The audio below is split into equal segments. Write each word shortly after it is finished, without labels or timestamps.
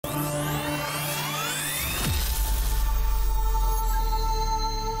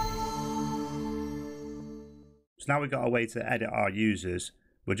So now we've got a way to edit our users.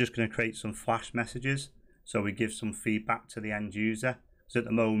 We're just going to create some flash messages, so we give some feedback to the end user. So at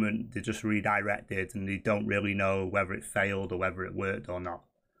the moment they're just redirected and they don't really know whether it failed or whether it worked or not.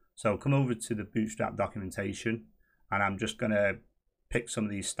 So come over to the Bootstrap documentation, and I'm just going to pick some of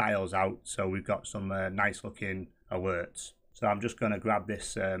these styles out, so we've got some nice looking alerts. So I'm just going to grab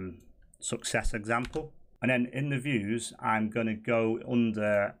this success example, and then in the views I'm going to go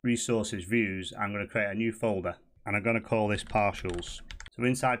under resources views. I'm going to create a new folder and I'm going to call this partials. So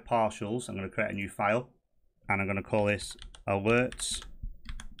inside partials I'm going to create a new file and I'm going to call this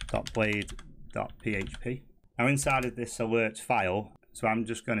alerts.blade.php. Now inside of this alerts file, so I'm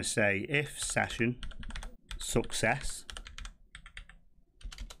just going to say if session success,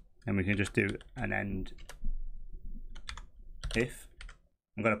 and we can just do an end if.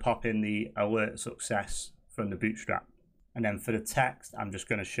 I'm going to pop in the alert success from the Bootstrap, and then for the text I'm just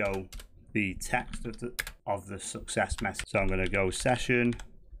going to show the text of the success message. So I'm going to go session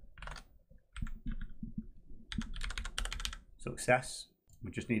success.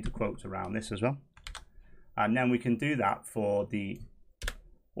 We just need the quotes around this as well, and then we can do that for the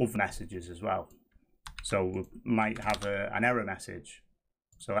other messages as well. So we might have an error message.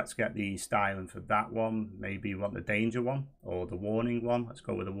 So let's get the styling for that one. Maybe you want the danger one or the warning one. Let's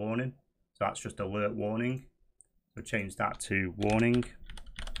go with the warning. So that's just alert warning. So change that to warning.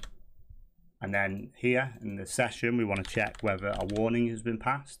 And then here in the session, we want to check whether a warning has been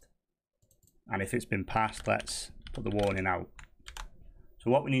passed. And if it's been passed, let's put the warning out.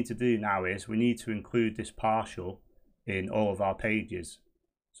 So what we need to do now is we need to include this partial in all of our pages.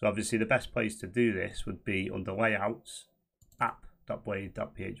 So obviously the best place to do this would be under layouts,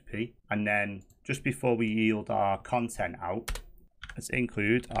 app.blade.php, and then just before we yield our content out, let's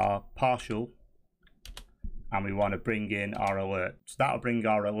include our partial, and we want to bring in our alert. So that'll bring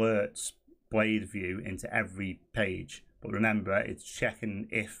our alerts Blade view into every page, but remember it's checking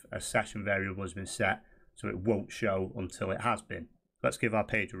if a session variable has been set, so it won't show until it has been. Let's give our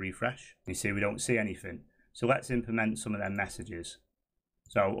page a refresh. You see we don't see anything. So let's implement some of them messages.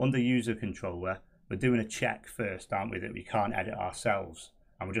 So under user controller, we're doing a check first, aren't we, that we can't edit ourselves,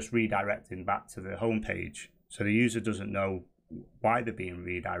 and we're just redirecting back to the home page, so the user doesn't know why they're being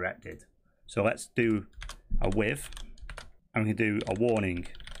redirected. So let's do a with, and we can do a warning,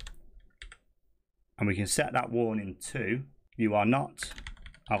 and we can set that warning to you are not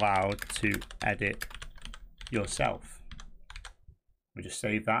allowed to edit yourself. We just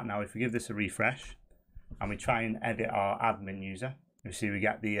save that. Now if we give this a refresh and we try and edit our admin user, you see we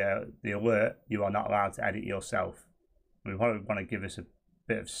get the alert, you are not allowed to edit yourself. We probably want to give this a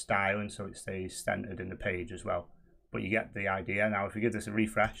bit of styling so it stays centered in the page as well, but you get the idea. Now if we give this a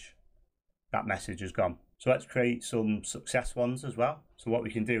refresh, that message is gone. So let's create some success ones as well. So what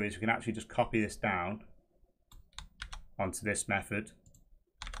we can do is we can actually just copy this down onto this method.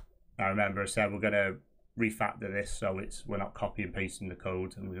 Now remember I said we're going to refactor this so we're not copy and pasting the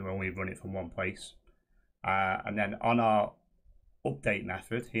code, and we can only run it from one place. And then on our update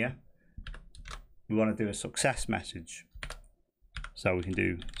method here, we want to do a success message. So we can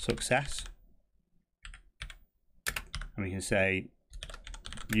do success, and we can say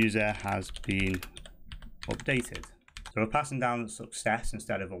user has been updated. So we're passing down success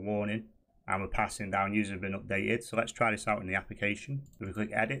instead of a warning, and we're passing down user has been updated. So let's try this out in the application. So we click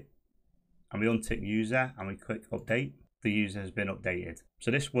edit and we untick user and we click update. The user has been updated.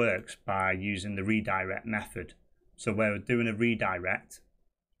 So this works by using the redirect method. So we're doing a redirect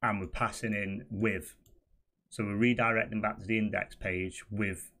and we're passing in with. So we're redirecting back to the index page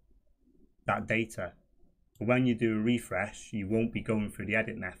with that data. But when you do a refresh, you won't be going through the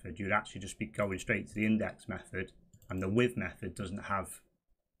edit method. You'd actually just be going straight to the index method, and the with method doesn't have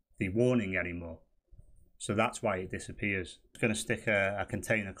the warning anymore. So that's why it disappears. It's going to stick a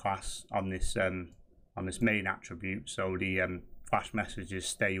container class on this main attribute, so the flash messages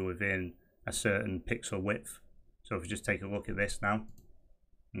stay within a certain pixel width. So if we just take a look at this now,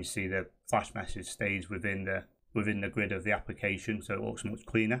 you see the flash message stays within the grid of the application, so it looks much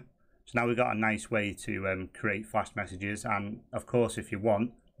cleaner. So now we've got a nice way to create flash messages, and of course if you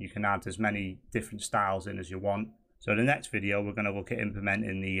want, you can add as many different styles in as you want. So in the next video we're going to look at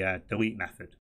implementing the delete method.